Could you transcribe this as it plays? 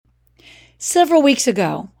Several weeks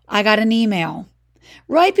ago, I got an email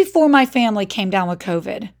right before my family came down with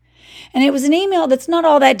COVID. And it was an email that's not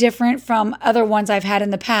all that different from other ones I've had in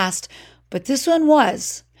the past, but this one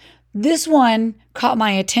was. This one caught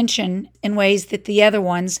my attention in ways that the other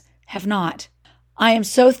ones have not. I am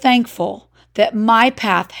so thankful that my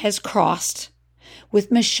path has crossed with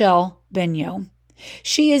Michele Benyo.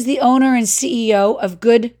 She is the owner and CEO of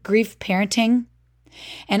Good Grief Parenting.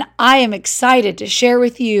 And I am excited to share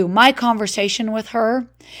with you my conversation with her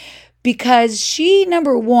because she,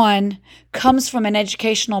 number one, comes from an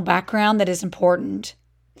educational background that is important.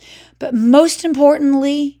 But most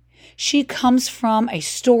importantly, she comes from a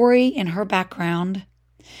story in her background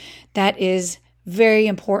that is very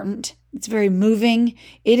important. It's very moving.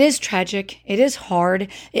 It is tragic. It is hard.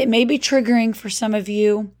 It may be triggering for some of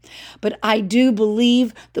you, but I do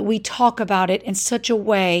believe that we talk about it in such a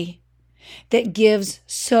way that gives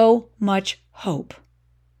so much hope.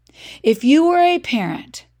 If you are a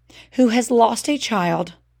parent who has lost a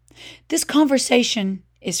child, this conversation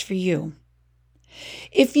is for you.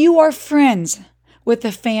 If you are friends with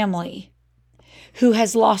a family who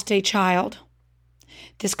has lost a child,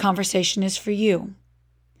 this conversation is for you.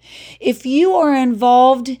 If you are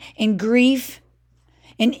involved in grief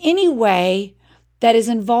in any way that is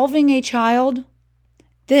involving a child,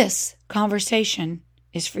 this conversation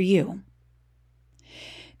is for you.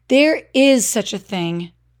 There is such a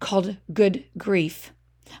thing called good grief.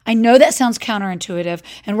 I know that sounds counterintuitive,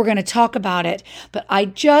 and we're going to talk about it, but I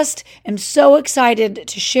just am so excited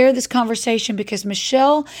to share this conversation because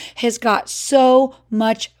Michele has got so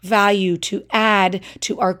much value to add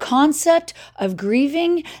to our concept of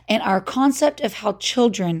grieving and our concept of how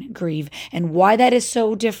children grieve and why that is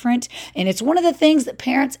so different. And it's one of the things that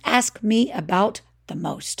parents ask me about the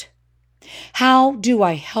most. How do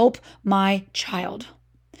I help my child?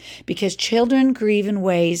 Because children grieve in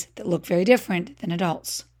ways that look very different than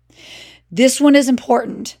adults. This one is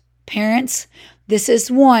important. Parents, this is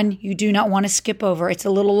one you do not want to skip over. It's a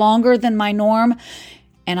little longer than my norm,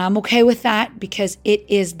 and I'm okay with that because it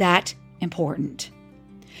is that important.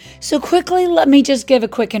 So quickly, let me just give a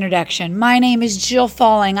quick introduction. My name is Jill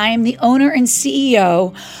Falling. I am the owner and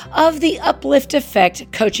CEO of the Uplift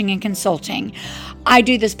Effect Coaching and Consulting. I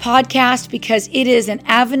do this podcast because it is an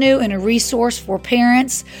avenue and a resource for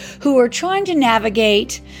parents who are trying to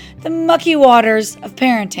navigate the mucky waters of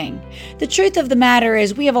parenting. The truth of the matter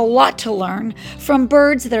is we have a lot to learn from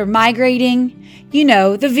birds that are migrating,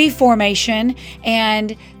 the V formation,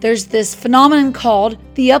 and there's this phenomenon called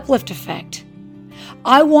the uplift effect.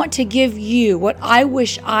 I want to give you what I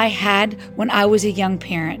wish I had when I was a young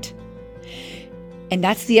parent. And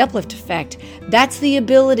that's the uplift effect. That's the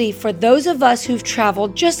ability for those of us who've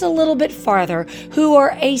traveled just a little bit farther, who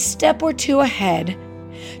are a step or two ahead,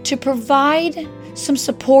 to provide some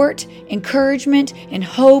support, encouragement, and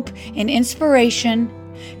hope and inspiration,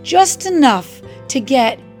 just enough to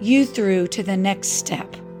get you through to the next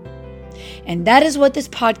step. And that is what this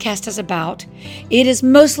podcast is about. It is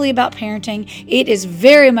mostly about parenting. It is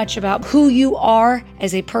very much about who you are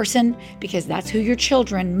as a person, because that's who your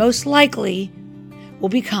children most likely will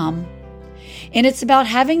become. And it's about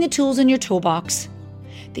having the tools in your toolbox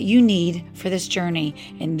that you need for this journey.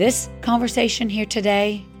 And this conversation here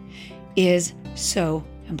today is so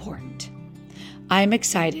important. I'm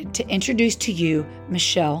excited to introduce to you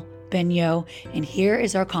Michele Benyo, and here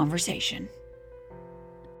is our conversation.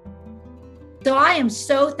 So I am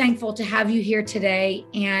so thankful to have you here today,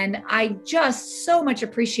 and I just so much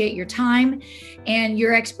appreciate your time and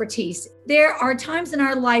your expertise. There are times in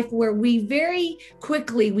our life where we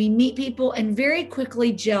meet people and very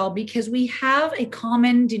quickly gel because we have a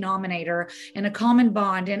common denominator and a common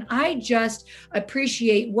bond. And I just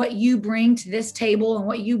appreciate what you bring to this table and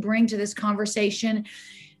what you bring to this conversation.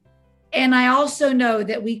 And I also know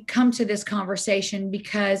that we come to this conversation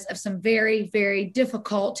because of some very, very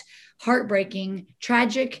difficult, heartbreaking,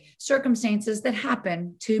 tragic circumstances that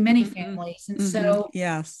happen to many families. And so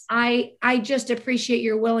yes, I just appreciate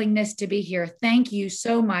your willingness to be here. Thank you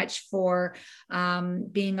so much for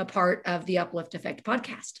being a part of the Uplift Effect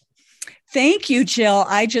podcast. Thank you, Jill.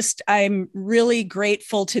 I'm really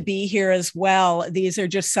grateful to be here as well. These are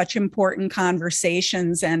just such important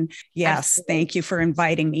conversations. And yes, absolutely. Thank you for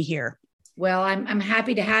inviting me here. Well, I'm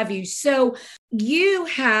happy to have you. So you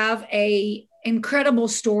have a incredible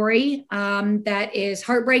story that is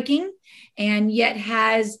heartbreaking and yet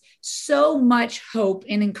has so much hope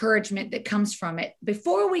and encouragement that comes from it.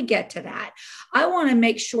 Before we get to that, I want to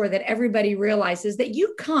make sure that everybody realizes that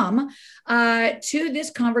you come to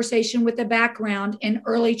this conversation with a background in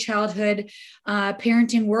early childhood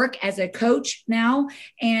parenting work as a coach now,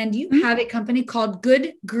 and you have a company called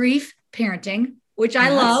Good Grief parenting, which I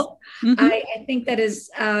Yes. love. Mm-hmm. I think that is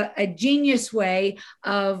a genius way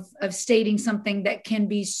of stating something that can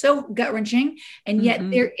be so gut wrenching, and yet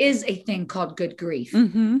Mm-hmm. there is a thing called good grief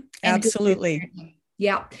Mm-hmm. and good grief Absolutely. parenting.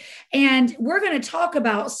 Yeah, and we're going to talk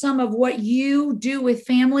about some of what you do with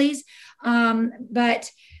families,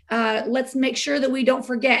 but let's make sure that we don't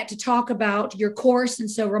forget to talk about your course. And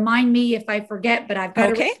so remind me if I forget, but I've got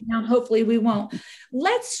it Okay. written down. Hopefully we won't.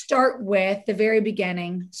 Let's start with the very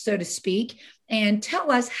beginning, so to speak, and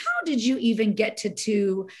tell us, how did you even get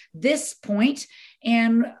to this point,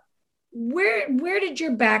 and where did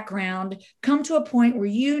your background come to a point where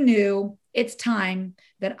you knew it's time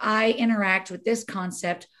that I interact with this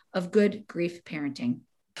concept of good grief parenting?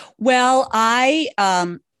 Well, I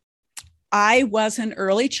was an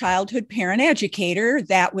early childhood parent educator.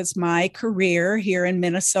 That was my career here in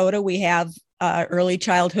Minnesota. We have early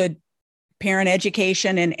childhood parent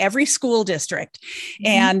education in every school district.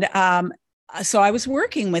 Mm-hmm. And so I was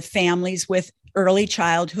working with families with early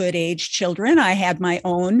childhood age children. I had my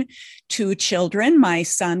own 2 children. My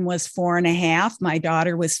son was 4.5. My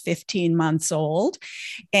daughter was 15 months old.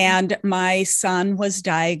 And my son was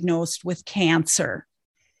diagnosed with cancer.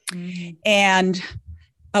 Mm-hmm. And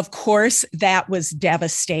of course, that was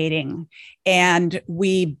devastating. And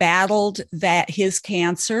we battled his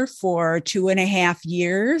cancer for 2.5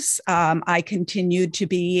 years. I continued to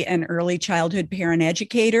be an early childhood parent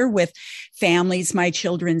educator with families my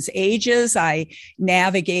children's ages. I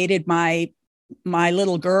navigated my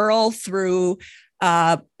little girl through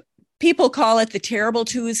people call it the terrible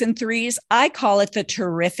 2s and 3s. I call it the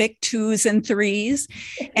terrific 2s and 3s.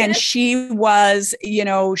 And she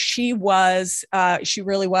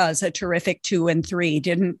really was a terrific 2 and 3.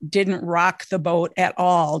 Didn't rock the boat at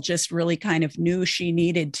all. Just really kind of knew she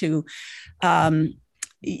needed to,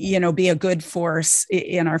 be a good force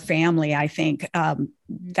in our family. I think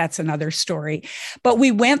that's another story. But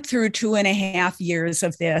we went through 2.5 years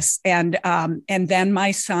of this, and then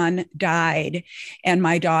my son died, and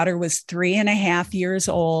my daughter was 3.5 years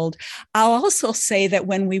old. I'll also say that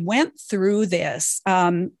when we went through this,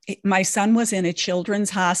 my son was in a children's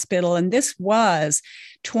hospital, and this was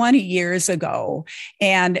 20 years ago.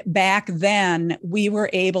 And back then, we were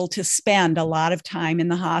able to spend a lot of time in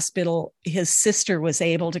the hospital. His sister was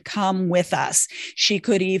able to come with us. She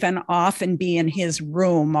could even often be in his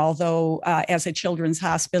room, although as a children's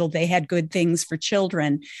hospital, they had good things for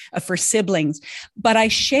children, for siblings. But I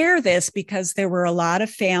share this because there were a lot of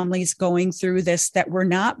families going through this that were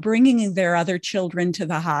not bringing their other children to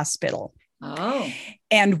the hospital. Oh.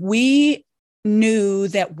 And we knew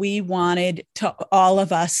that we wanted to all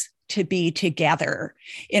of us to be together.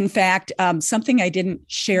 In fact, something I didn't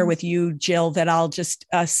share with you, Jill, that I'll just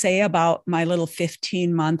say about my little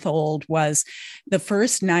 15-month-old was the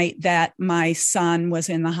first night that my son was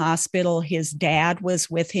in the hospital, his dad was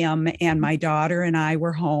with him, and my daughter and I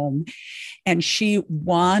were home. And she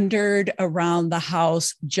wandered around the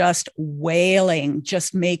house just wailing,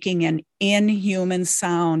 just making an inhuman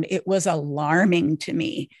sound. It was alarming to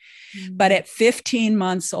me. But at 15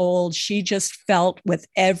 months old, she just felt with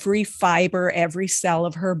every fiber, every cell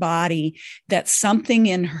of her body that something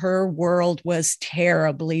in her world was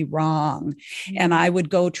terribly wrong. And I would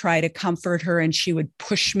go try to comfort her, and she would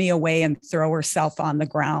push me away and throw herself on the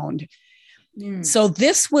ground. So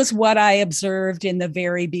this was what I observed in the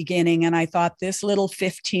very beginning. And I thought, this little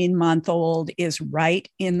 15-month-old is right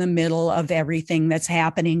in the middle of everything that's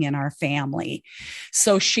happening in our family.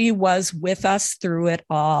 So she was with us through it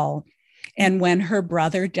all. And when her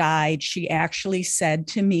brother died, she actually said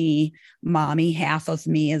to me, "Mommy, half of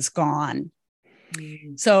me is gone."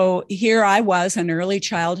 So here I was, an early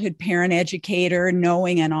childhood parent educator,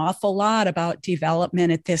 knowing an awful lot about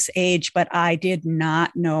development at this age, but I did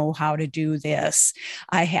not know how to do this.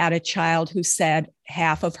 I had a child who said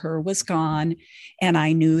half of her was gone, and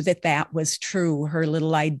I knew that that was true. Her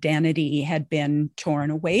little identity had been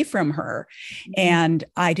torn away from her, and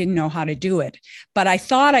I didn't know how to do it. But I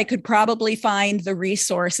thought I could probably find the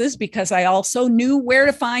resources, because I also knew where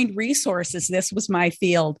to find resources. This was my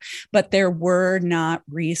field, but there were not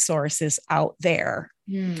resources out there.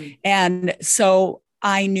 And so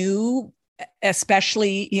I knew,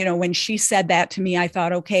 especially, when she said that to me, I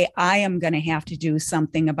thought, okay, I am going to have to do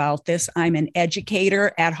something about this. I'm an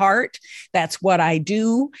educator at heart. That's what I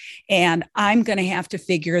do. And I'm going to have to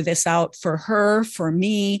figure this out for her, for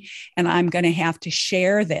me, and I'm going to have to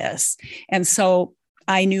share this. And so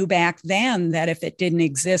I knew back then that if it didn't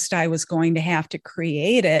exist, I was going to have to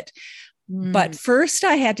create it. But first,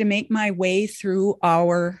 I had to make my way through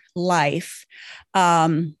our life.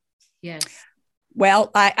 Yes.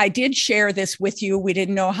 Well, I did share this with you. We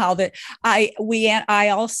didn't know how that I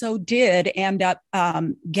also did end up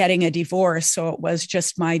getting a divorce. So it was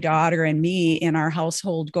just my daughter and me in our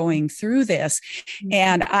household going through this.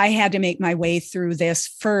 And I had to make my way through this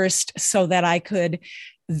first so that I could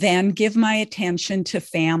then give my attention to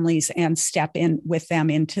families and step in with them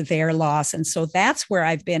into their loss. And so that's where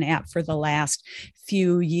I've been at for the last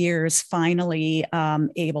few years, finally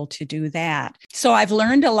able to do that. So I've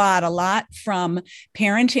learned a lot from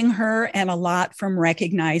parenting her, and a lot from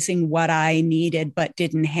recognizing what I needed but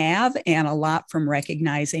didn't have, and a lot from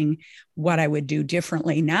recognizing what I would do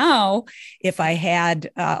differently now if I had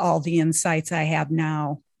all the insights I have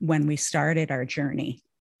now when we started our journey.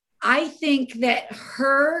 I think that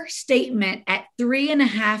her statement at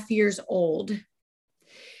 3.5 years old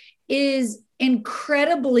is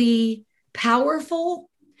incredibly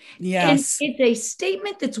powerful. Yes. And it's a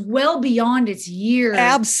statement that's well beyond its years.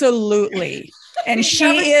 Absolutely. And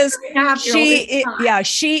she is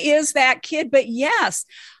that kid. But yes,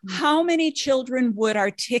 how many children would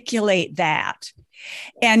articulate that?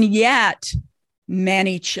 And yet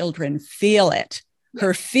many children feel it.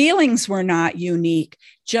 Her feelings were not unique,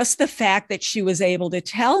 just the fact that she was able to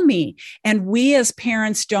tell me. And we as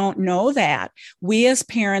parents don't know that. We as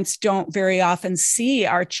parents don't very often see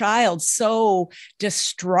our child so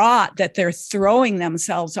distraught that they're throwing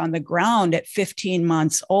themselves on the ground at 15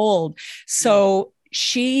 months old. So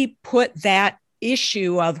she put that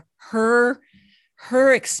issue of her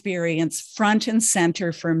experience front and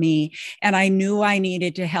center for me. And I knew I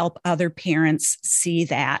needed to help other parents see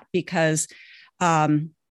that, because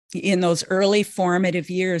in those early formative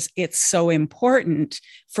years, it's so important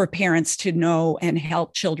for parents to know and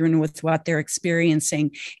help children with what they're experiencing.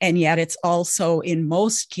 And yet it's also, in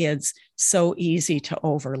most kids, so easy to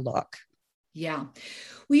overlook. Yeah.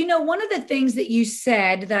 Well, one of the things that you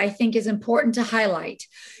said that I think is important to highlight,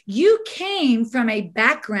 you came from a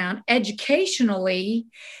background educationally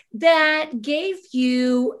that gave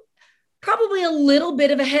you probably a little bit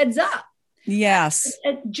of a heads up. Yes.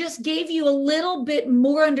 It just gave you a little bit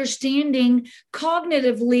more understanding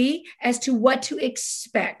cognitively as to what to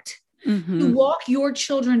expect to walk your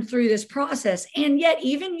children through this process. And yet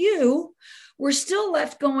even you were still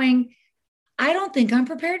left going, I don't think I'm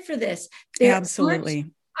prepared for this.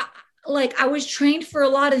 Absolutely. I was trained for a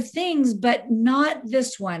lot of things, but not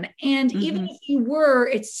this one. And even if you were,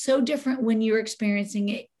 it's so different when you're experiencing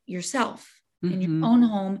it yourself. In your own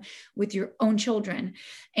home with your own children.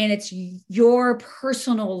 And it's your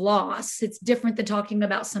personal loss. It's different than talking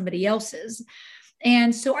about somebody else's.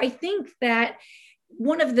 And so I think that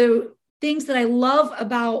one of the things that I love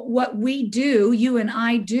about what we do, you and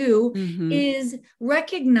I do, is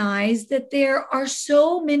recognize that there are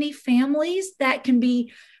so many families that can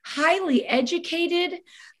be highly educated.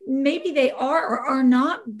 Maybe they are or are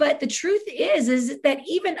not, but the truth is that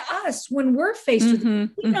even us, when we're faced with it,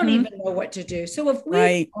 we don't even know what to do. So if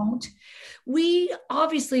we don't, we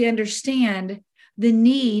obviously understand the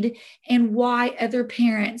need and why other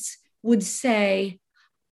parents would say,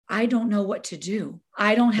 I don't know what to do.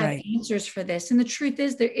 I don't have answers for this. And the truth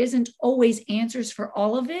is, there isn't always answers for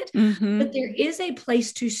all of it, but there is a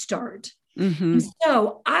place to start. And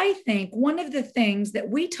so I think one of the things that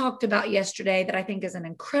we talked about yesterday that I think is an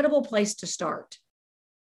incredible place to start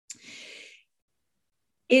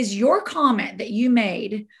is your comment that you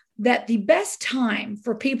made that the best time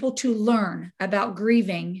for people to learn about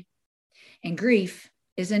grieving and grief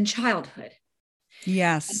is in childhood.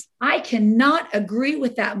 Yes. I cannot agree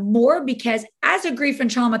with that more, because as a grief and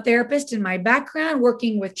trauma therapist in my background,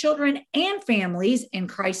 working with children and families in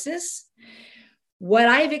crisis, what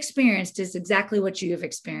I've experienced is exactly what you have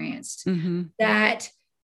experienced, that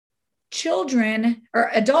children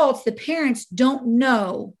or adults, the parents don't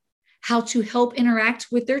know how to help interact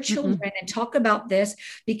with their children and talk about this,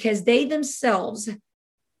 because they themselves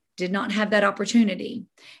did not have that opportunity.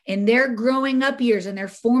 In their growing up years and their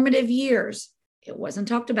formative years, it wasn't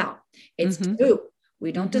talked about. It's taboo.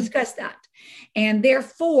 We don't discuss that. And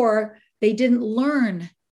therefore, they didn't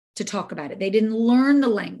learn to talk about it. They didn't learn the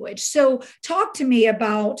language. So talk to me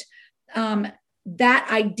about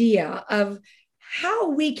that idea of how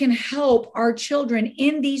we can help our children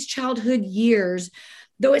in these childhood years,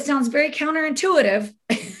 though it sounds very counterintuitive.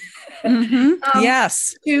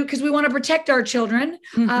 Yes. Because we want to protect our children.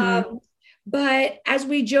 But as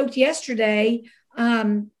we joked yesterday,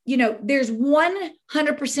 there's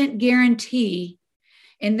 100% guarantee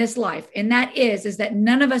in this life. And that is that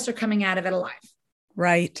none of us are coming out of it alive.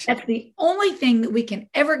 Right. That's the only thing that we can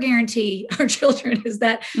ever guarantee our children, is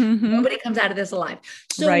that nobody comes out of this alive.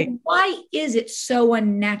 So Right. why is it so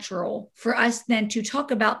unnatural for us then to talk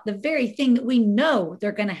about the very thing that we know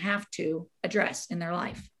they're going to have to address in their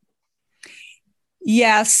life?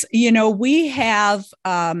 Yes, we have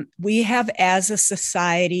as a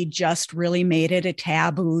society just really made it a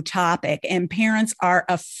taboo topic, and parents are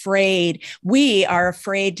afraid. We are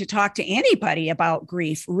afraid to talk to anybody about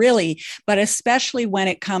grief, really, but especially when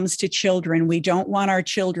it comes to children. We don't want our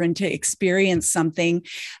children to experience something.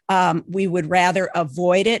 We would rather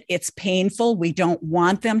avoid it. It's painful. We don't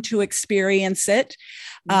want them to experience it.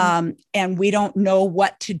 And we don't know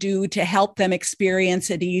what to do to help them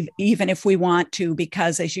experience it, even if we want to,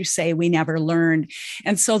 because, as you say, we never learned.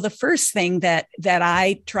 And so the first thing that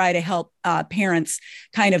I try to help parents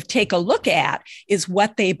kind of take a look at is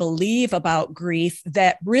what they believe about grief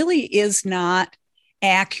that really is not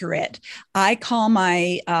accurate. I call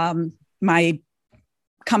my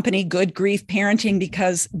company Good Grief Parenting,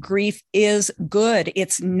 because grief is good.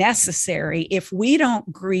 It's necessary. If we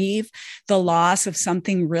don't grieve the loss of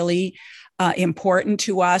something really important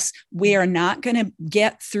to us, we are not going to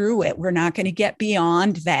get through it. We're not going to get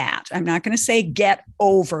beyond that. I'm not going to say get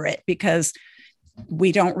over it, because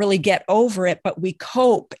we don't really get over it, but we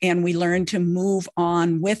cope and we learn to move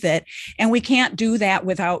on with it. And we can't do that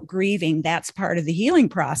without grieving. That's part of the healing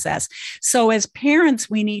process. So as parents,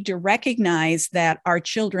 we need to recognize that our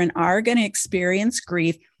children are going to experience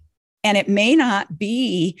grief. And it may not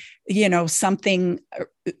be, something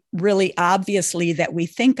really obviously that we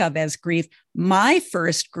think of as grief. My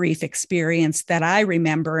first grief experience that I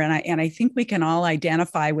remember, and I think we can all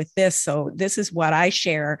identify with this, so this is what I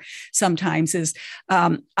share sometimes, is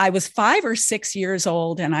I was 5 or 6 years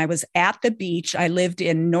old and I was at the beach. I lived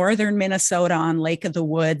in northern Minnesota on Lake of the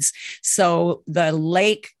Woods. So the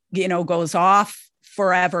lake, goes off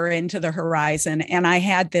forever into the horizon. And I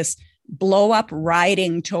had this blow up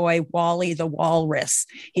riding toy, Wally the walrus.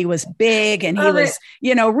 He was big and he was,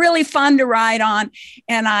 really fun to ride on.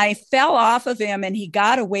 And I fell off of him and he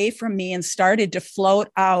got away from me and started to float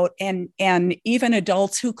out. And even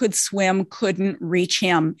adults who could swim couldn't reach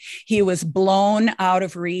him. He was blown out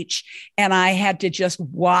of reach. And I had to just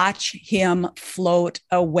watch him float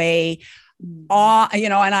away.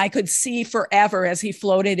 And I could see forever as he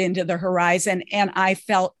floated into the horizon. And I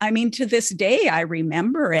felt, to this day, I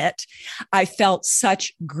remember it. I felt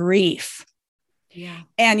such grief. Yeah.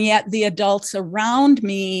 And yet the adults around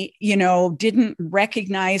me, didn't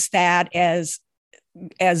recognize that as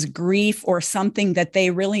grief or something that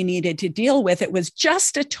they really needed to deal with. It was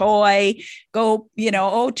just a toy. Go,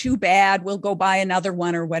 oh, too bad. We'll go buy another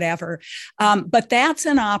one or whatever. But that's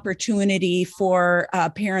an opportunity for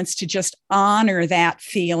parents to just honor that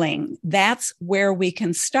feeling. That's where we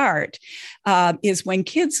can start, is when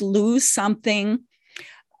kids lose something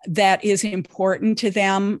that is important to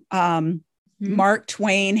them. Mark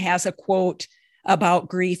Twain has a quote about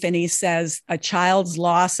grief, and he says, "A child's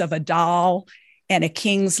loss of a doll and a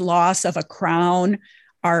king's loss of a crown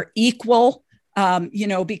are equal,"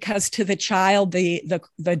 because to the child,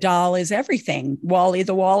 the doll is everything. Wally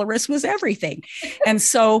the walrus was everything. And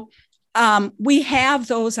so we have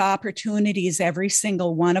those opportunities, every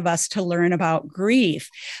single one of us, to learn about grief.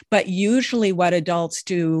 But usually what adults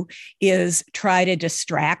do is try to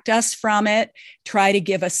distract us from it, try to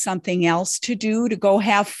give us something else to do, to go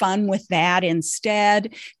have fun with that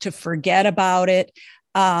instead, to forget about it.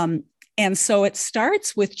 And so it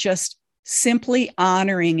starts with just simply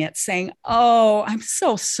honoring it, saying, "Oh, I'm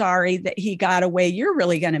so sorry that he got away. You're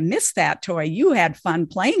really going to miss that toy. You had fun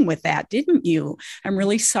playing with that, didn't you? I'm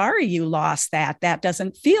really sorry you lost that. That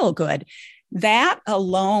doesn't feel good." That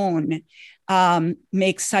alone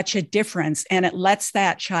makes such a difference. And it lets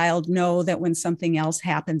that child know that when something else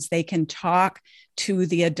happens, they can talk to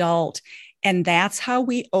the adult. And that's how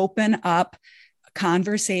we open up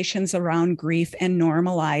conversations around grief and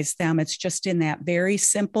normalize them. It's just in that very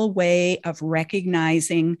simple way of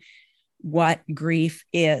recognizing what grief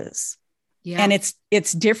is. Yeah. And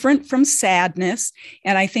it's different from sadness.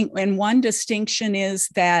 And I think one distinction is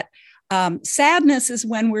that sadness is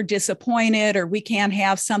when we're disappointed or we can't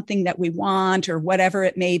have something that we want or whatever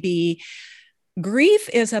it may be. Grief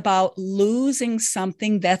is about losing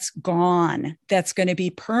something that's gone, that's going to be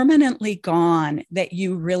permanently gone, that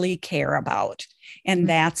you really care about. And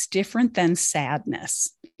that's different than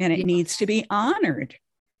sadness. And it needs to be honored.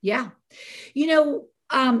 Yeah.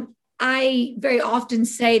 I very often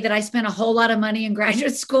say that I spent a whole lot of money in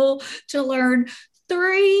graduate school to learn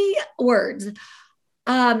 3 words: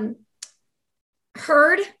 heard,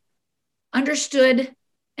 understood,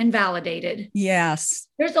 and validated. Yes.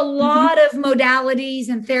 There's a lot of modalities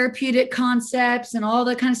and therapeutic concepts and all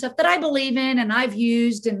the kind of stuff that I believe in and I've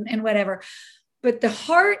used and whatever. But the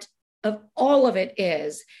heart of all of it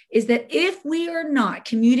is that if we are not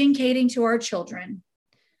communicating to our children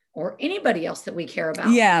or anybody else that we care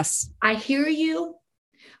about, yes, I hear you,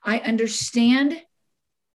 I understand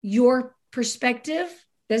your perspective.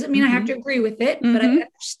 Doesn't mean I have to agree with it, but I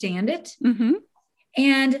understand it.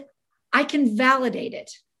 And I can validate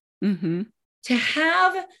it. To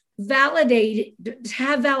have validation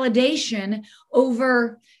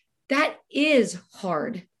over that is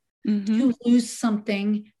hard to lose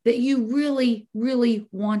something that you really, really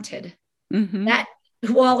wanted. That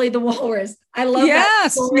Wally the Walrus. I love that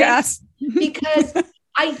story. Yes. Because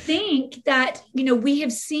I think that, we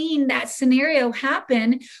have seen that scenario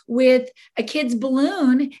happen with a kid's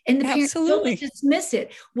balloon and the parents don't dismiss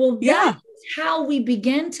it. Well, that is how we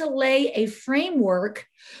begin to lay a framework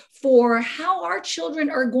for how our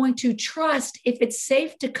children are going to trust if it's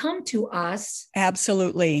safe to come to us.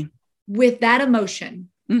 Absolutely. With that emotion,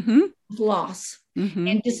 loss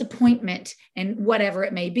and disappointment and whatever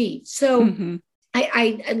it may be. So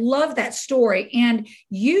I love that story. And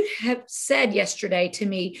you have said yesterday to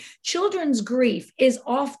me, children's grief is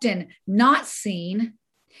often not seen,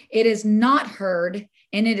 it is not heard,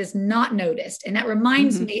 and it is not noticed. And that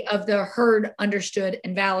reminds me of the heard, understood,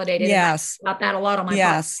 and validated. Yes. And I talk about that a lot on my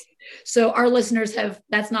podcast. So our listeners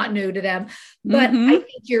that's not new to them. But I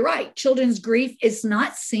think you're right. Children's grief is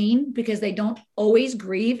not seen because they don't always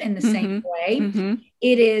grieve in the same way.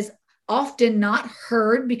 It is often not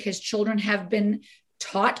heard because children have been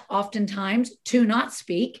taught oftentimes to not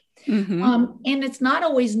speak. And it's not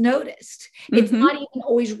always noticed. It's not even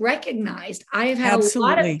always recognized. I have had a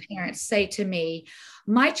lot of parents say to me,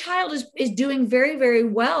 my child is doing very, very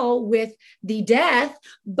well with the death,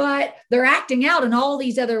 but they're acting out in all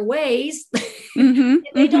these other ways. And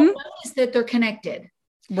they don't notice that they're connected.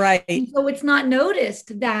 Right. And so it's not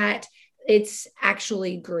noticed that it's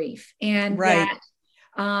actually grief, and that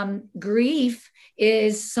grief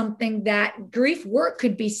is something that grief work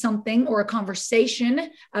could be something, or a conversation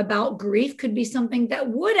about grief could be something that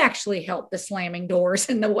would actually help the slamming doors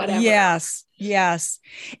and the whatever. Yes. Yes.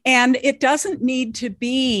 And it doesn't need to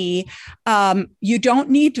be, you don't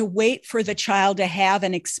need to wait for the child to have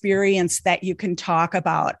an experience that you can talk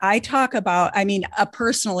about. I mean, a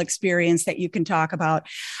personal experience that you can talk about.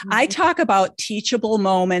 I talk about teachable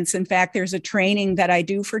moments. In fact, there's a training that I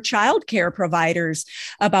do for childcare providers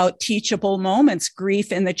about teachable moments,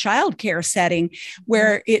 grief in the childcare setting,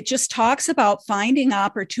 where it just talks about finding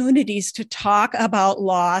opportunities to talk about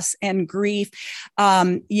loss and grief.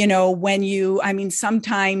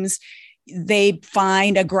 Sometimes they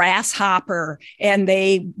find a grasshopper and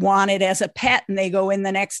they want it as a pet, and they go in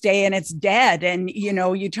the next day and it's dead. And,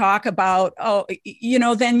 you talk about,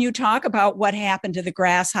 then you talk about what happened to the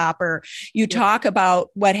grasshopper. You talk about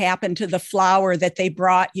what happened to the flower that they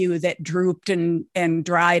brought you that drooped and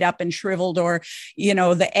dried up and shriveled, or,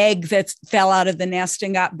 the egg that fell out of the nest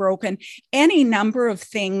and got broken. Any number of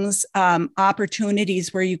things,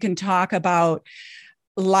 opportunities where you can talk about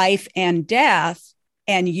life and death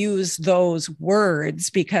and use those words,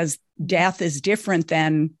 because death is different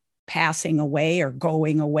than passing away or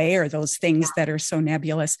going away, or those things that are so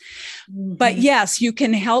nebulous. But yes, you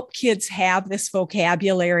can help kids have this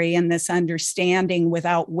vocabulary and this understanding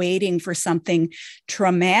without waiting for something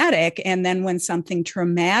traumatic. And then when something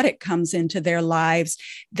traumatic comes into their lives,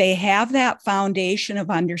 they have that foundation of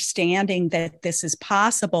understanding that this is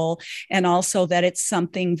possible, and also that it's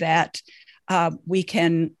something that we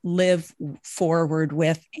can live forward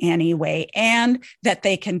with anyway, and that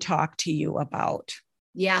they can talk to you about.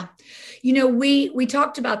 Yeah. We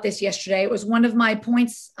talked about this yesterday. It was one of my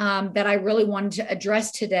points that I really wanted to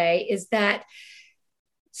address today, is that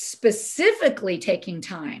specifically taking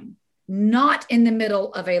time, not in the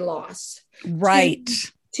middle of a loss. Right.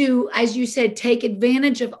 To, as you said, take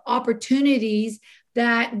advantage of opportunities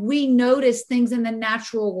that we notice things in the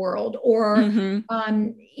natural world, or,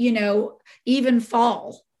 even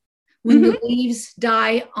fall, when the leaves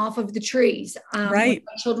die off of the trees. When my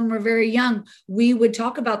children were very young, we would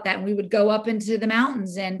talk about that, and we would go up into the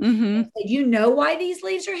mountains and say, why these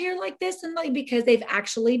leaves are here like this? And because they've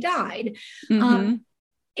actually died. And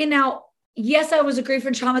now, yes, I was a grief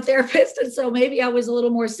and trauma therapist, and so maybe I was a little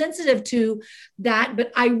more sensitive to that,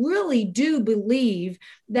 but I really do believe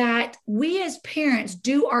that we as parents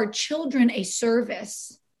do our children a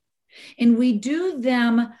service, and we do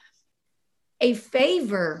them a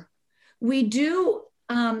favor. We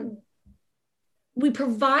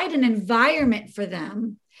provide an environment for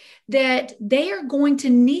them that they are going to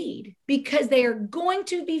need, because they are going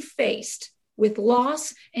to be faced with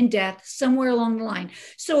loss and death somewhere along the line.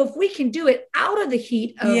 So if we can do it out of the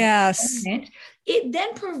heat of Yes. the moment, it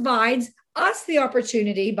then provides us the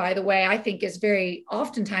opportunity, by the way, I think is very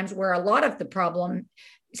oftentimes where a lot of the problem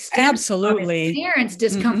stems from parents'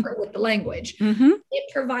 discomfort with the language. It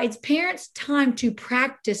provides parents time to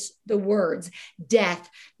practice the words death,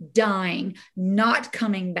 dying, not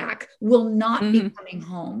coming back, will not be coming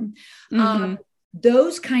home.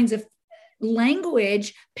 Those kinds of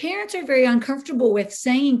language parents are very uncomfortable with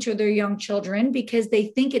saying to their young children because they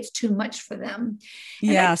think it's too much for them.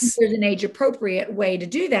 And I think there's an age appropriate way to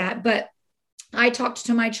do that. But I talked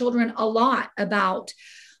to my children a lot about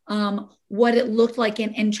what it looked like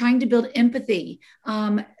and trying to build empathy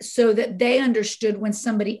so that they understood when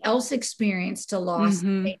somebody else experienced a loss,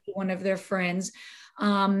 maybe one of their friends,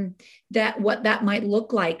 that what that might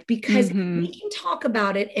look like, because we can talk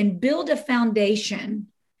about it and build a foundation.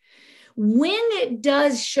 When it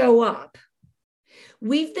does show up,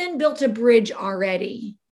 we've then built a bridge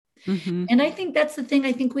already. And I think that's the thing.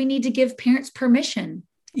 I think we need to give parents permission.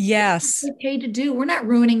 Yes. It's okay to do. We're not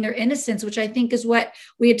ruining their innocence, which I think is what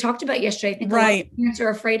we had talked about yesterday. I think a lot of parents are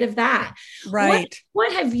afraid of that. Right.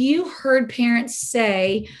 What have you heard parents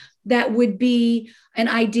say that would be an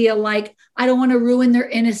idea like, I don't want to ruin their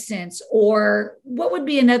innocence? Or what would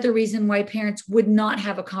be another reason why parents would not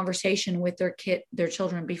have a conversation with their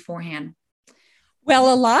children beforehand?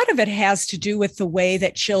 Well, a lot of it has to do with the way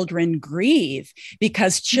that children grieve,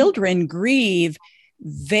 because children grieve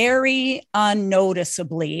very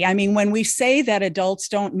unnoticeably. I mean, when we say that adults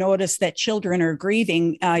don't notice that children are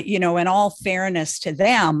grieving, in all fairness to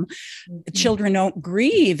them, children don't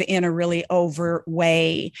grieve in a really overt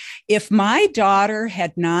way. If my daughter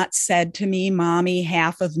had not said to me, Mommy,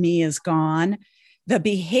 half of me is gone, the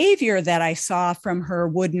behavior that I saw from her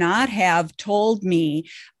would not have told me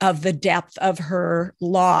of the depth of her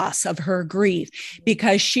loss, of her grief,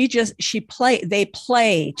 because they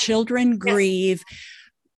play. Children grieve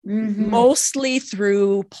mostly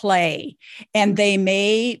through play, and they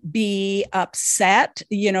may be upset.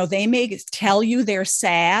 They may tell you they're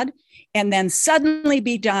sad and then suddenly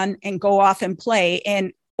be done and go off and play.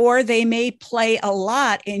 Or they may play a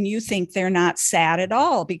lot and you think they're not sad at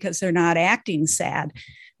all because they're not acting sad.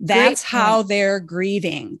 That's how they're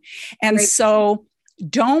grieving. And so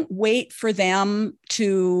don't wait for them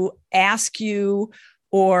to ask you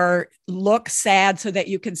or look sad so that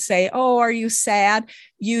you can say, oh, are you sad?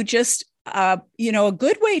 You just, a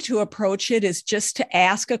good way to approach it is just to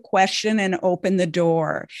ask a question and open the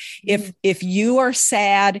door. If you are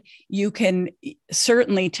sad, you can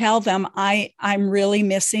certainly tell them, I'm really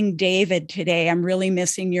missing David today. I'm really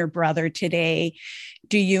missing your brother today.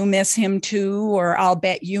 Do you miss him too? Or I'll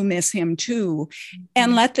bet you miss him too.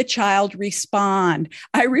 And let the child respond.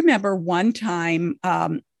 I remember one time,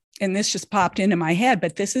 and this just popped into my head,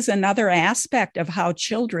 but this is another aspect of how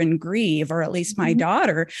children grieve, or at least my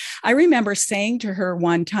daughter. I remember saying to her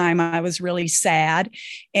one time, I was really sad.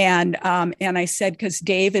 And I said, because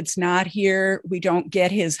David's not here, we don't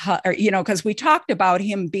get his, because we talked about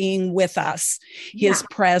him being with us, his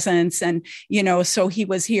presence. And, so he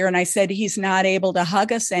was here. And I said, he's not able to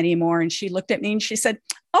hug us anymore. And she looked at me and she said,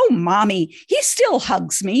 oh, Mommy, he still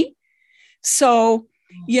hugs me. So,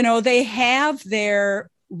 they have their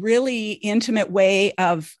really intimate way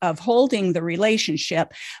of holding the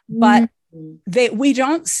relationship, but we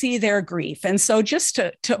don't see their grief. And so just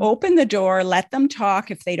to open the door, let them talk.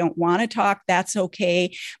 If they don't want to talk, that's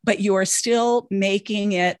okay. But you are still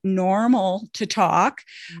making it normal to talk,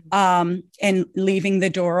 and leaving the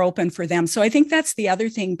door open for them. So I think that's the other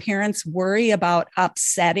thing. Parents worry about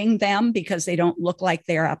upsetting them because they don't look like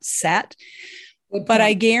they're upset. But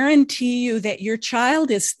I guarantee you that your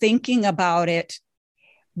child is thinking about it,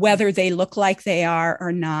 whether they look like they are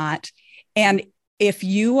or not. And if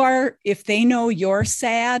they know you're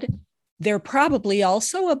sad, they're probably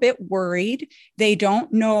also a bit worried. They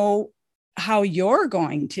don't know how you're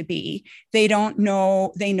going to be. They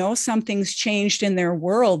know something's changed in their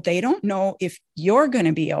world. They don't know if you're going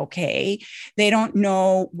to be okay. They don't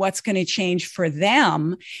know what's going to change for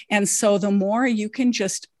them. And so the more you can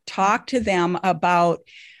just talk to them about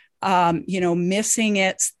missing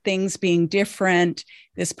it, things being different,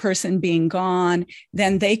 this person being gone,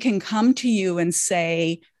 then they can come to you and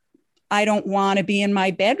say, I don't want to be in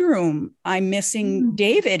my bedroom. I'm missing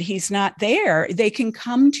David. He's not there. They can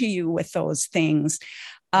come to you with those things.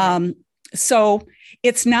 So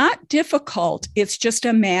it's not difficult. It's just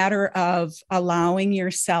a matter of allowing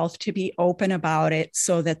yourself to be open about it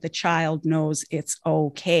so that the child knows it's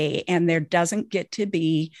okay. And there doesn't get to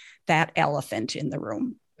be that elephant in the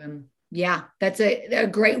room. Yeah, that's a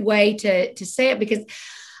great way to say it, because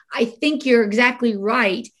I think you're exactly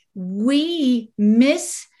right. We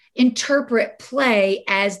misinterpret play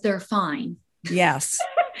as they're fine. Yes.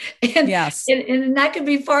 and, Yes. and that could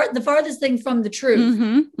be the farthest thing from the truth.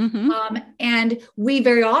 Mm-hmm. Mm-hmm. And we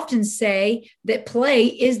very often say that play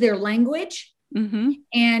is their language. Mm-hmm.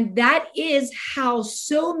 And that is how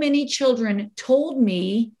so many children told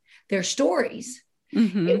me their stories.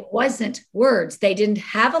 Mm-hmm. It wasn't words. They didn't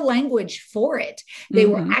have a language for it. They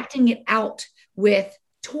were Mm-hmm. acting it out with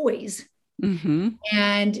toys. Mm-hmm.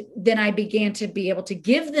 And then I began to be able to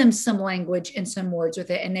give them some language and some words with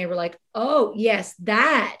it. And they were like, oh, yes,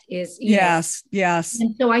 that is, Yes. Yes.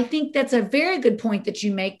 And so I think that's a very good point that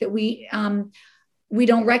you make, that we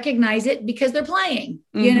don't recognize it because they're playing,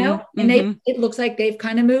 Mm-hmm. and Mm-hmm. it looks like they've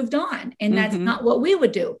kind of moved on, and that's Mm-hmm. not what we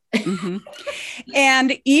would do. Mm-hmm.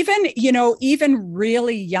 And even, even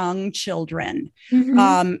really young children,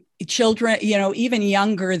 Mm-hmm. children, even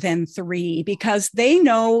younger than 3, because they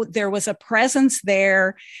know there was a presence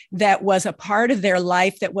there that was a part of their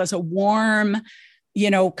life, that was a warm,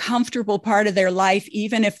 comfortable part of their life,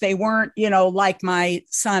 even if they weren't, like my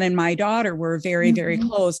son and my daughter were very, very Mm-hmm.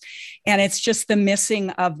 close. And it's just the missing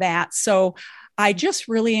of that. So I just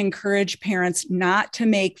really encourage parents not to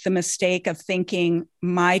make the mistake of thinking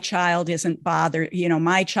my child isn't bothered.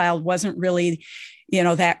 My child wasn't really,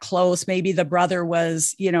 that close. Maybe the brother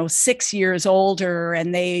was, 6 years older,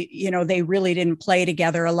 and they really didn't play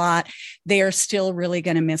together a lot. They are still really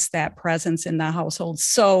going to miss that presence in the household.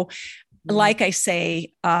 So, like I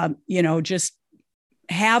say, just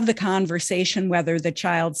have the conversation, whether the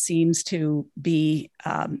child seems to be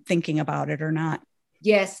thinking about it or not.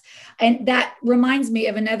 Yes. And that reminds me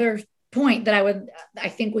of another point that I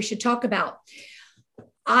think we should talk about.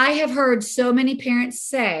 I have heard so many parents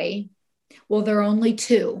say, well, they're only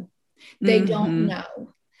 2. They don't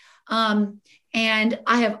Mm-hmm. know. And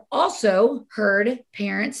I have also heard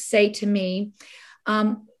parents say to me,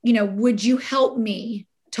 would you help me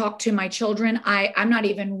talk to my children? I'm not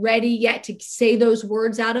even ready yet to say those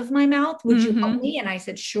words out of my mouth. Would you help Mm-hmm. me? And I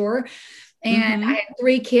said, sure. And I Mm-hmm. had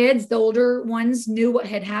 3 kids. The older ones knew what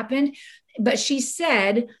had happened. But she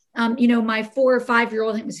said, my 4 or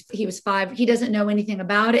 5-year-old, he was 5, he doesn't know anything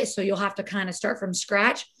about it. So you'll have to kind of start from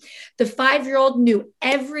scratch. The 5-year-old knew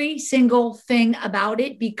every single thing about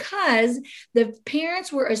it, because the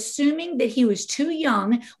parents were assuming that he was too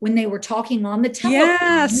young when they were talking on the telephone.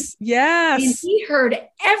 Yes. And Yes. he heard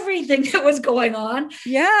everything that was going on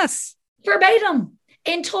Yes. verbatim,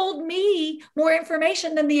 and told me more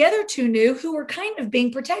information than the other 2 knew, who were kind of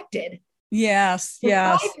being protected. Yes. The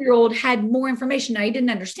Yes. 5-year-old had more information. Now, he didn't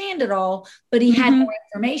understand it all, but he had Mm-hmm. more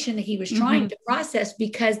information that he was Mm-hmm. trying to process,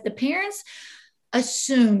 because the parents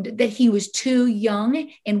assumed that he was too young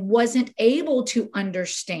and wasn't able to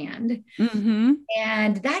understand. Mm-hmm.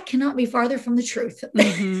 And that cannot be farther from the truth.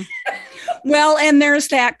 Mm-hmm. Well, and there's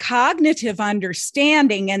that cognitive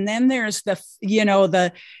understanding, and then there's the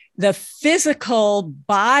physical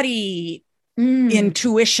body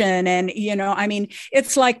intuition. And,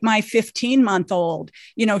 it's like my 15-month-old,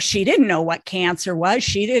 she didn't know what cancer was.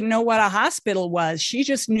 She didn't know what a hospital was. She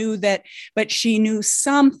just knew that, but she knew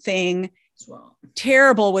something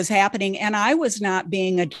terrible was happening. And I was not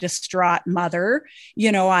being a distraught mother.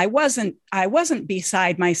 I wasn't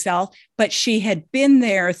beside myself, but she had been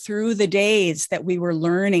there through the days that we were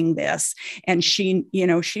learning this. And she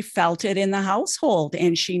felt it in the household,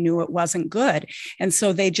 and she knew it wasn't good. And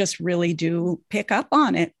so they just really do pick up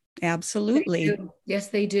on it. Absolutely. Yes,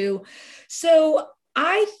 they do. So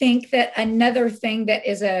I think that another thing that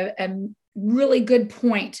is a really good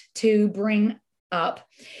point to bring up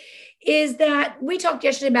is that we talked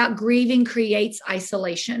yesterday about grieving creates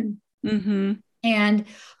isolation. Mm-hmm. And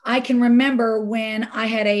I can remember when I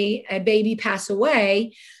had a baby pass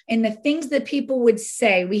away, and the things that people would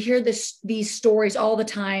say. We hear these stories all the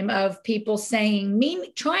time of people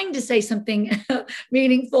trying to say something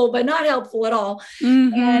meaningful, but not helpful at all.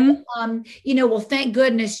 Mm-hmm. And, well, thank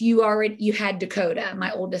goodness you had Dakota,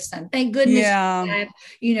 my oldest son. Thank goodness Yeah.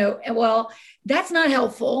 you had, well, that's not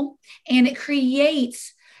helpful. And it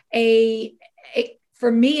creates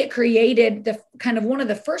for me, it created the kind of one of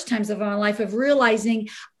the first times of my life of realizing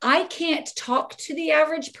I can't talk to the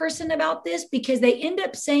average person about this, because they end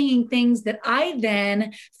up saying things that I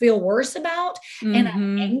then feel worse about. Mm-hmm. And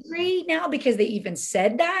I'm angry now because they even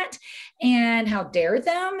said that. And how dare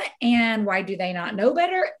them? And why do they not know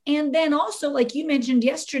better? And then also, like you mentioned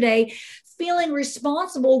yesterday, feeling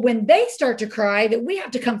responsible when they start to cry, that we have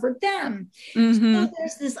to comfort them. Mm-hmm. So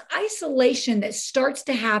there's this isolation that starts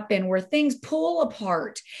to happen where things pull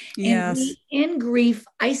apart. Yes. And we in grief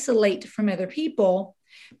isolate from other people,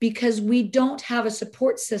 because we don't have a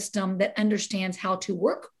support system that understands how to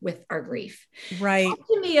work with our grief. Right. Talk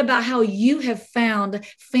to me about how you have found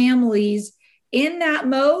families in that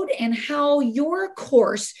mode and how your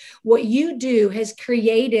course, what you do, has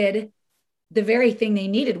created the very thing they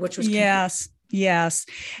needed, which was yes. Yes,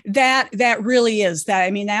 that really is that.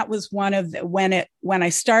 I mean, that was one of the, when I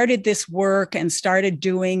started this work and started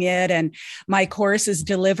doing it, and my course is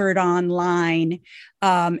delivered online.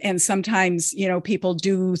 And sometimes, people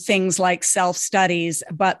do things like self-studies,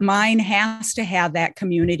 but mine has to have that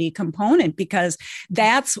community component, because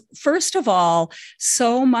that's, first of all,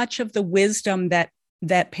 so much of the wisdom that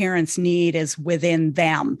parents need is within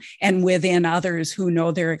them and within others who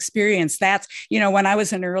know their experience. That's, when I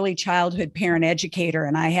was an early childhood parent educator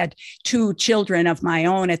and I had 2 children of my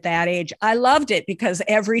own at that age, I loved it because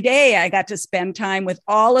every day I got to spend time with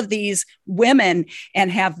all of these women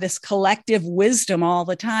and have this collective wisdom all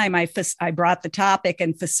the time. I brought the topic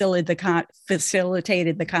and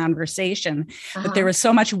facilitated the conversation, but there was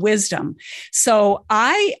so much wisdom. So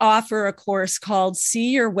I offer a course called See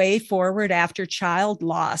Your Way Forward After Child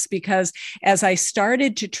Loss, because as I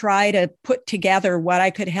started to try to put together what I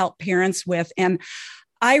could help parents with, and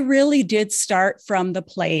I really did start from the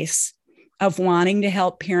place of wanting to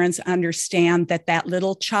help parents understand that that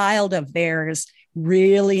little child of theirs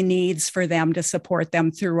really needs for them to support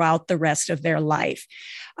them throughout the rest of their life.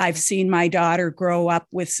 I've seen my daughter grow up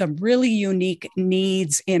with some really unique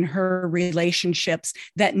needs in her relationships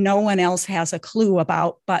that no one else has a clue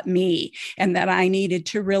about but me, and that I needed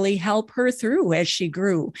to really help her through as she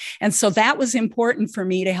grew. And so that was important for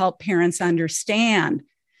me to help parents understand.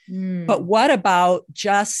 But what about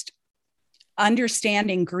just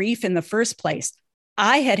understanding grief in the first place?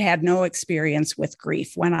 I had no experience with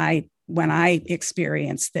grief when I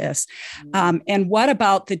experienced this. And what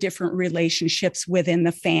about the different relationships within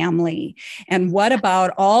the family? And what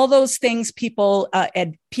about all those things people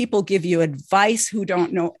give you advice who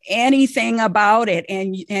don't know anything about it?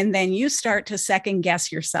 And then you start to second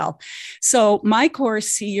guess yourself. So my course,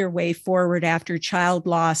 See Your Way Forward After Child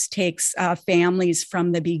Loss, takes families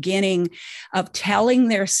from the beginning of telling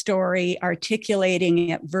their story, articulating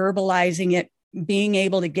it, verbalizing it, being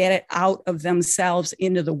able to get it out of themselves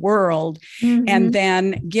into the world, and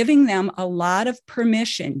then giving them a lot of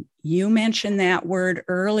permission. You mentioned that word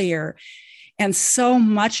earlier. And so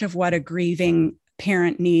much of what a grieving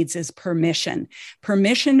parent needs is permission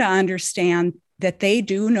to understand that they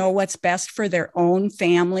do know what's best for their own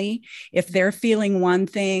family. If they're feeling one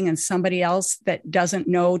thing and somebody else that doesn't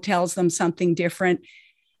know tells them something different,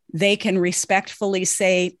 they can respectfully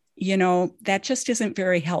say, that just isn't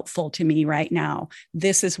very helpful to me right now.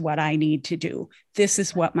 This is what I need to do. This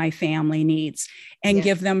is what my family needs, and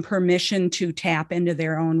give them permission to tap into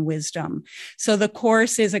their own wisdom. So the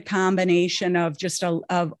course is a combination of just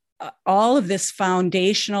of all of this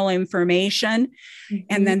foundational information,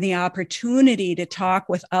 and then the opportunity to talk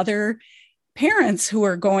with other parents who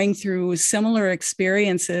are going through similar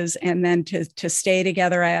experiences, and then to stay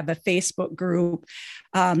together. I have a Facebook group,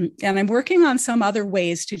 and I'm working on some other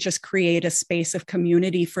ways to just create a space of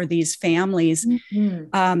community for these families,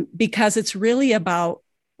 because it's really about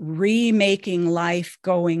remaking life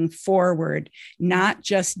going forward, not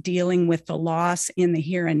just dealing with the loss in the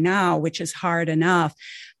here and now, which is hard enough.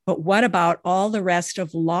 But what about all the rest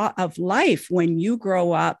of life when you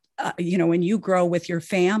grow up, when you grow with your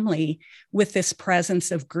family with this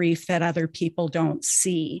presence of grief that other people don't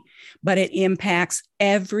see, but it impacts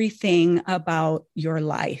everything about your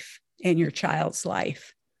life and your child's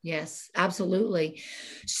life. Yes, absolutely.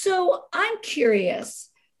 So I'm curious,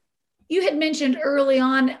 you had mentioned early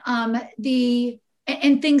on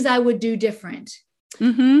and things I would do different.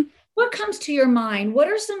 What comes to your mind? What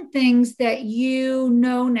are some things that you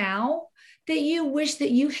know now that you wish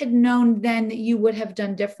that you had known then that you would have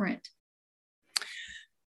done different?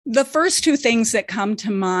 The first 2 things that come to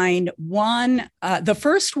mind, the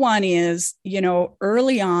first one is,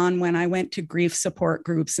 early on when I went to grief support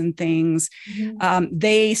groups and things,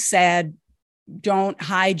 they said, don't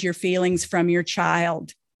hide your feelings from your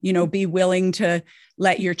child, be willing to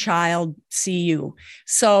let your child see you.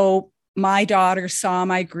 So my daughter saw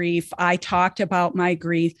my grief. I talked about my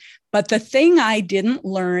grief. But the thing I didn't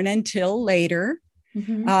learn until later,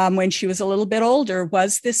 when she was a little bit older,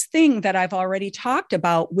 was this thing that I've already talked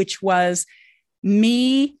about, which was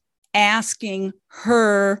me asking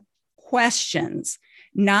her questions,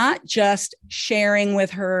 not just sharing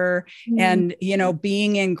with her and,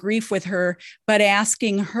 being in grief with her, but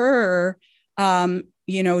asking her,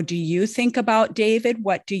 do you think about David?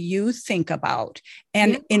 What do you think about?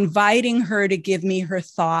 And inviting her to give me her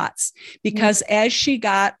thoughts, because as she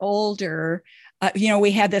got older,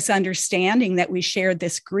 we had this understanding that we shared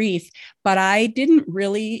this grief, but I didn't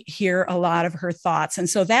really hear a lot of her thoughts. And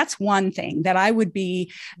so that's one thing that I would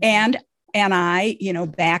be, and I,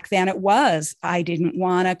 back then I didn't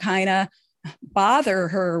want to kind of bother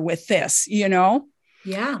her with this,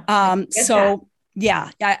 Yeah.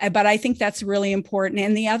 But I think that's really important.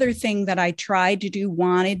 And the other thing that I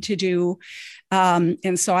wanted to do,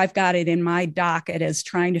 and so I've got it in my docket as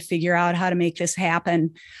trying to figure out how to make this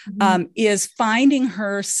happen, is finding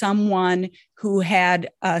her someone who had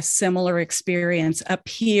a similar experience, a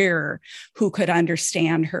peer who could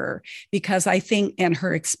understand her, and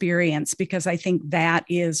her experience, because I think that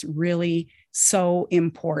is really so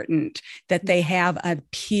important, that they have a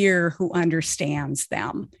peer who understands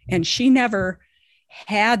them. And she never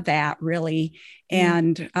had that really.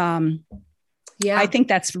 And I think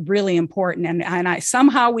that's really important.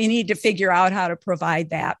 And we need to figure out how to provide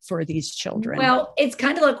that for these children. Well, it's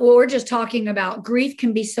kind of like what we're just talking about. Grief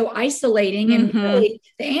can be so isolating. And really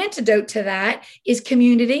the antidote to that is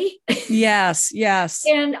community. Yes.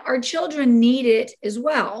 And our children need it as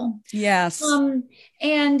well. Yes.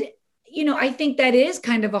 And, I think that is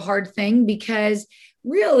kind of a hard thing, because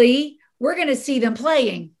really we're going to see them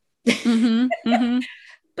playing.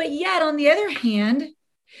 But yet, on the other hand,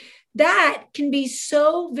 that can be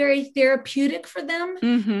so very therapeutic for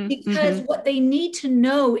them, because what they need to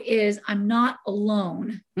know is I'm not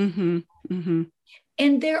alone. And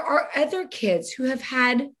there are other kids who have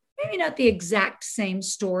had maybe not the exact same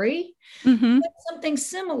story, but something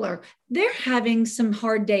similar. They're having some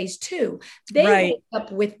hard days too. They wake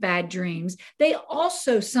up with bad dreams. They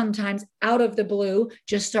also sometimes out of the blue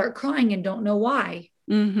just start crying and don't know why.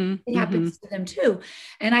 It happens to them too.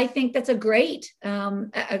 And I think that's a great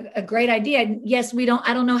idea. Yes, I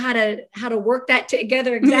don't know how to work that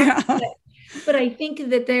together exactly, but I think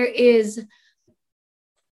that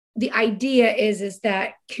the idea is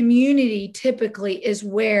that community typically is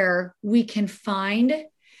where we can find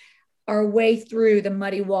our way through the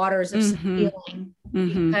muddy waters of some healing,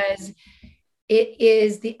 because it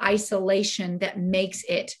is the isolation that makes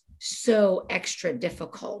it so extra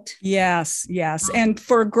difficult. Yes. And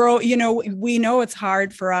we know it's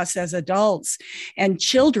hard for us as adults, and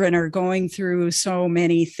children are going through so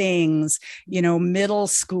many things, middle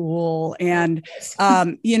school and,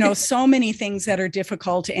 so many things that are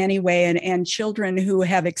difficult anyway. And children who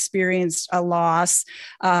have experienced a loss,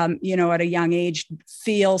 at a young age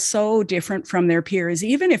feel so different from their peers.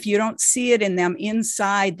 Even if you don't see it in them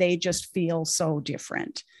inside, they just feel so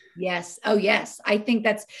different. Yes. Oh, yes. I think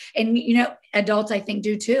and adults I think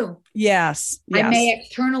do too. Yes. I may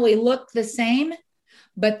externally look the same,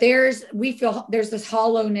 but we feel there's this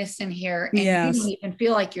hollowness in here, and you don't even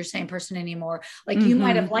feel like you're the same person anymore. Like you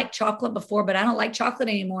might have liked chocolate before, but I don't like chocolate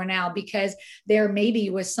anymore now, because there maybe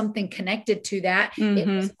was something connected to that. It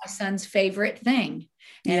was my son's favorite thing.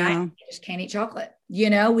 And I just can't eat chocolate. We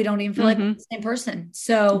don't even feel like we're the same person.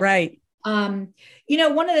 So, right.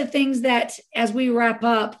 One of the things that, as we wrap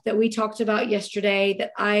up, that we talked about yesterday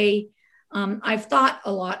that I've thought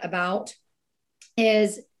a lot about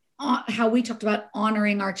is how we talked about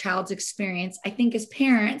honoring our child's experience. I think as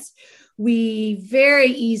parents, we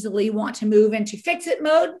very easily want to move into fix it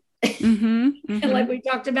mode, like we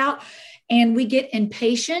talked about, and we get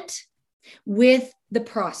impatient with the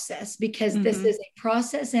process, because this is a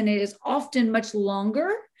process and it is often much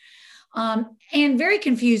longer. And very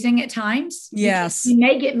confusing at times. Yes. We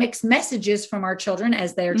may get mixed messages from our children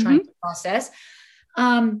as they're trying to process.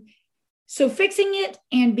 So fixing it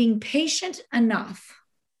and being patient enough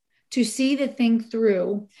to see the thing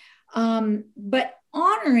through, but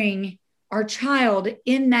honoring our child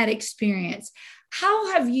in that experience.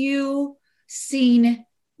 How have you seen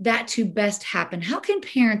that to best happen? How can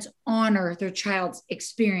parents honor their child's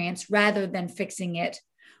experience rather than fixing it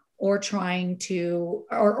or trying to,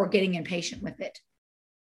 or getting impatient with it?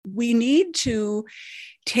 We need to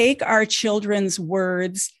take our children's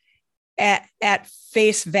words at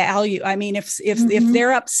face value. I mean, if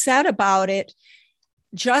they're upset about it,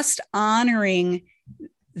 just honoring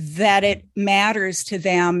that it matters to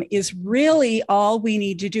them is really all we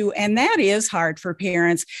need to do. And that is hard for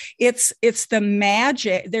parents. It's the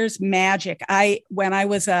magic. There's magic. When I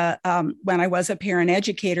was a parent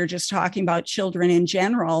educator, just talking about children in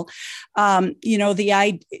general,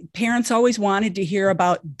 parents always wanted to hear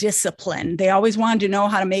about discipline. They always wanted to know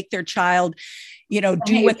how to make their child,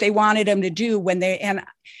 do what they wanted them to do and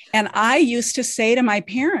I used to say to my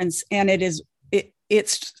parents, and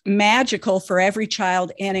it's magical for every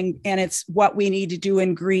child, and it's what we need to do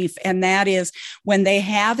in grief. And that is, when they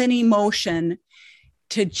have an emotion,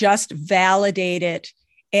 to just validate it.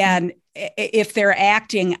 And if they're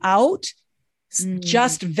acting out,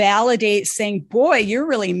 just validate, saying, boy, you're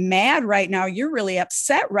really mad right now. You're really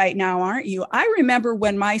upset right now, aren't you? I remember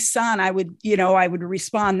when my son, I would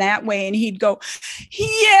respond that way and he'd go,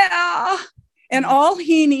 yeah. And all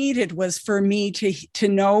he needed was for me to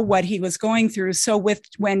know what he was going through. So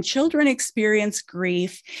when children experience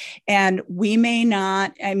grief, and we may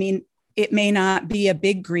not, it may not be a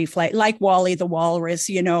big grief like Wally the walrus,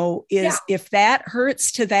 if that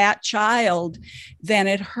hurts to that child, then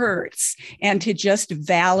it hurts. And to just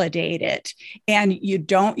validate it, and you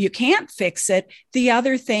can't fix it. The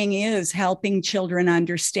other thing is helping children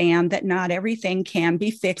understand that not everything can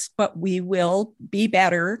be fixed, but we will be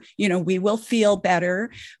better. We will feel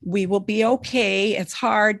better. We will be okay. It's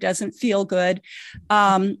hard, doesn't feel good.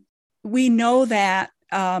 We know that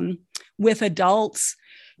with adults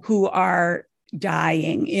who are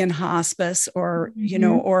dying in hospice, or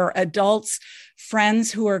or adults,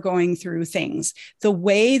 friends who are going through things, the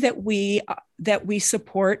way that we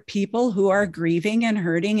support people who are grieving and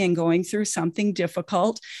hurting and going through something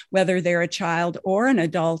difficult, whether they're a child or an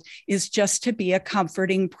adult, is just to be a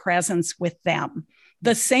comforting presence with them.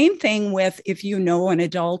 The same thing with, if you know an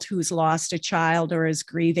adult who's lost a child or is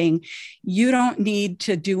grieving, you don't need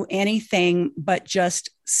to do anything but just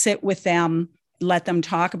sit with them, let them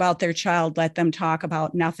talk about their child, let them talk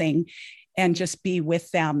about nothing, and just be with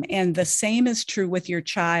them. And the same is true with your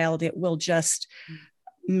child. It will just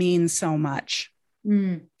mean so much.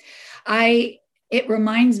 It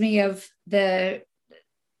reminds me of the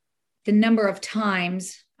number of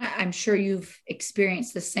times, I'm sure you've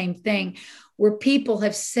experienced the same thing, where people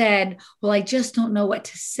have said, well, I just don't know what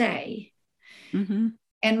to say. Mm-hmm.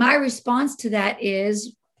 And my response to that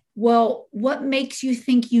is, well, what makes you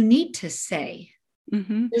think you need to say?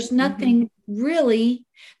 Mm-hmm. There's nothing really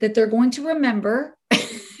that they're going to remember.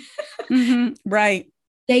 Right.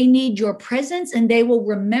 They need your presence, and they will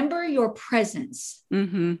remember your presence.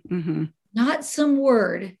 Not some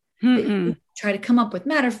word that you try to come up with.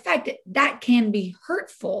 Matter of fact, that can be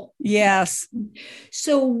hurtful. Yes.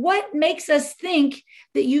 So what makes us think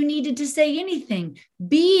that you needed to say anything?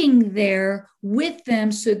 Being there with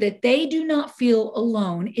them so that they do not feel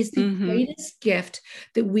alone is the greatest gift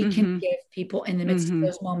that we can give people in the midst of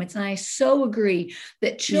those moments. And I so agree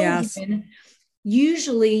that children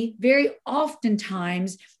usually, very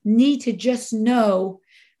oftentimes, need to just know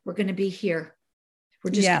we're going to be here.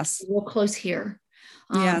 We're just going to be real close here.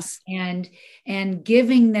 And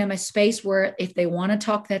giving them a space where if they want to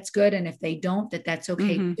talk, that's good. And if they don't, that's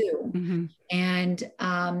okay too. And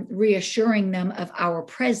reassuring them of our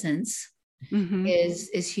presence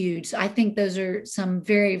is huge. So I think those are some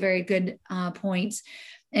very, very good points.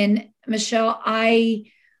 And Michele,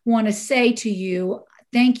 I want to say to you,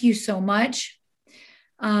 thank you so much.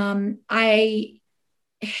 I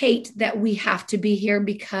hate that we have to be here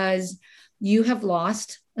because you have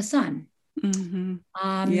lost a son.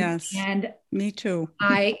 Yes. And me too.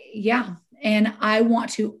 And I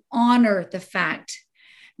want to honor the fact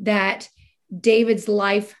that David's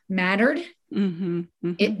life mattered.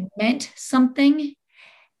 It meant something.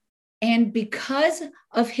 And because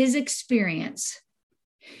of his experience,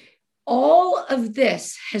 all of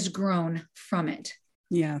this has grown from it.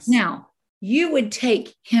 Yes. Now, you would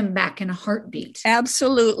take him back in a heartbeat.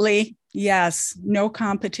 Absolutely. Yes. No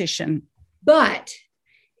competition. But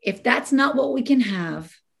if that's not what we can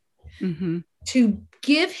have, to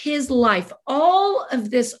give his life all of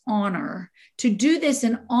this honor, to do this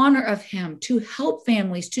in honor of him, to help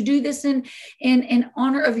families, to do this in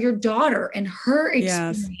honor of your daughter and her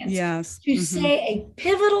experience, to say a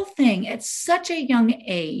pivotal thing at such a young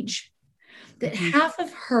age that half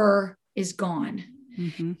of her is gone.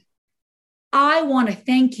 I want to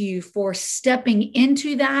thank you for stepping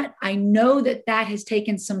into that. I know that has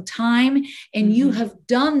taken some time, and you have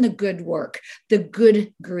done the good work, the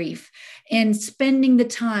good grief, and spending the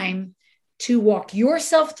time to walk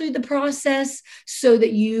yourself through the process so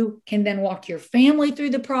that you can then walk your family through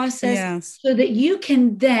the process, so that you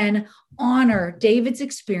can then honor David's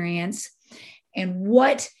experience and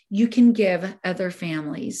what you can give other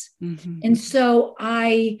families. And so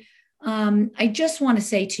I just want to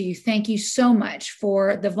say to you, thank you so much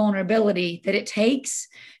for the vulnerability that it takes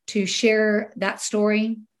to share that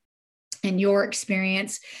story and your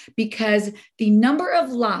experience, because the number of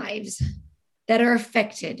lives that are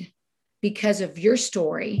affected because of your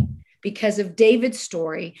story, because of David's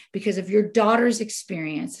story, because of your daughter's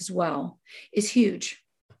experience as well, is huge.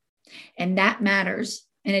 And that matters.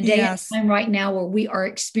 In a day and time right now where we are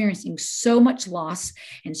experiencing so much loss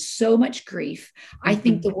and so much grief, I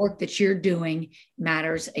think the work that you're doing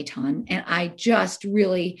matters a ton. And I just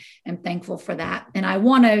really am thankful for that. And I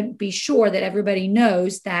want to be sure that everybody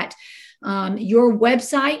knows that your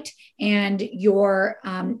website and your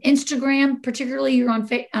Instagram. Particularly, you're on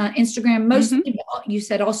Instagram mostly, but you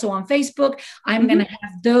said also on Facebook. I'm going to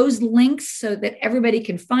have those links so that everybody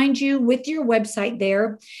can find you with your website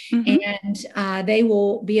there, and they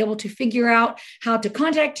will be able to figure out how to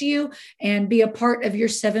contact you and be a part of your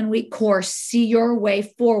 7-week course, See Your Way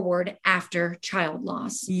Forward After Child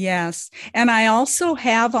Loss. Yes. And I also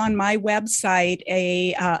have on my website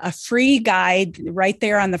a free guide right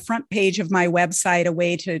there on the front page of my website, a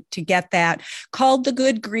way to get that, called the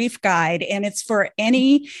Good Grief Guide. And it's for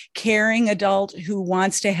any caring adult who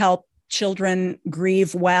wants to help children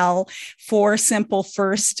grieve well. 4 simple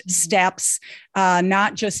first steps,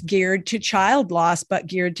 not just geared to child loss, but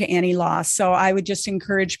geared to any loss. So I would just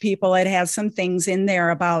encourage people. It has some things in there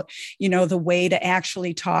about, the way to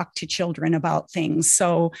actually talk to children about things.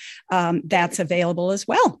 So that's available as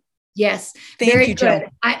well. Yes. Thank you, Jill.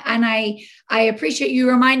 I appreciate you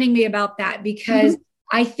reminding me about that, because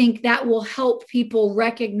I think that will help people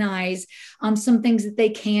recognize some things that they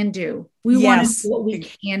can do. We want to do what we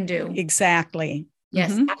can do. Exactly.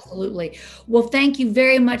 Yes, absolutely. Well, thank you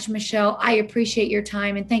very much, Michele. I appreciate your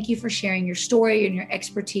time, and thank you for sharing your story and your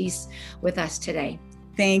expertise with us today.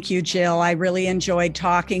 Thank you, Jill. I really enjoyed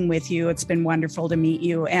talking with you. It's been wonderful to meet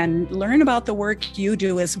you and learn about the work you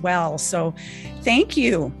do as well. So thank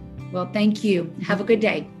you. Well, thank you. Have a good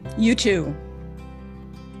day. You too.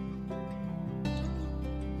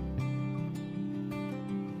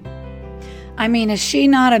 I mean, is she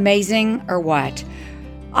not amazing or what?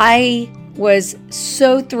 I was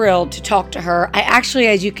so thrilled to talk to her. I actually,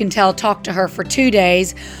 as you can tell, talked to her for 2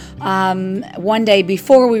 days. One day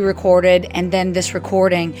before we recorded and then this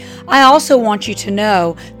recording. I also want you to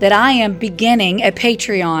know that I am beginning a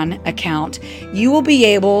Patreon account. You will be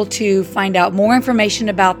able to find out more information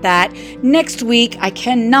about that next week. I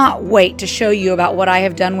cannot wait to show you about what I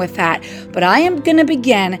have done with that. But I am going to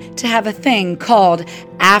begin to have a thing called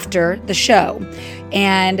After the Show.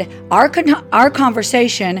 And our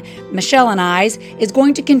conversation, Michele and I's, is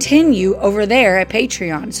going to continue over there at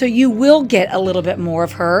Patreon. So you will get a little bit more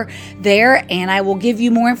of her there, and I will give you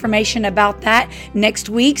more information about that next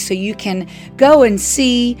week, so you can go and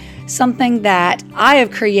see something that I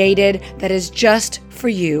have created that is just for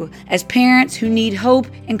you as parents who need hope,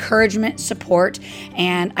 encouragement, support.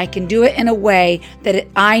 And I can do it in a way that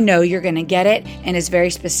I know you're going to get it, and is very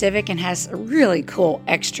specific and has really cool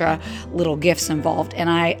extra little gifts involved. And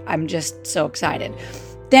I'm just so excited.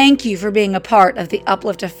 Thank you for being a part of the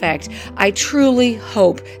Uplift Effect. I truly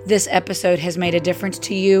hope this episode has made a difference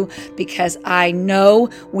to you, because I know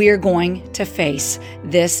we're going to face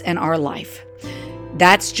this in our life.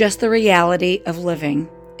 That's just the reality of living,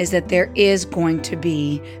 is that there is going to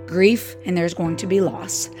be grief and there's going to be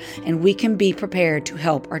loss. And we can be prepared to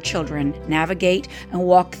help our children navigate and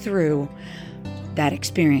walk through that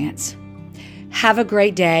experience. Have a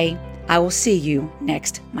great day. I will see you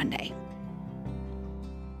next Monday.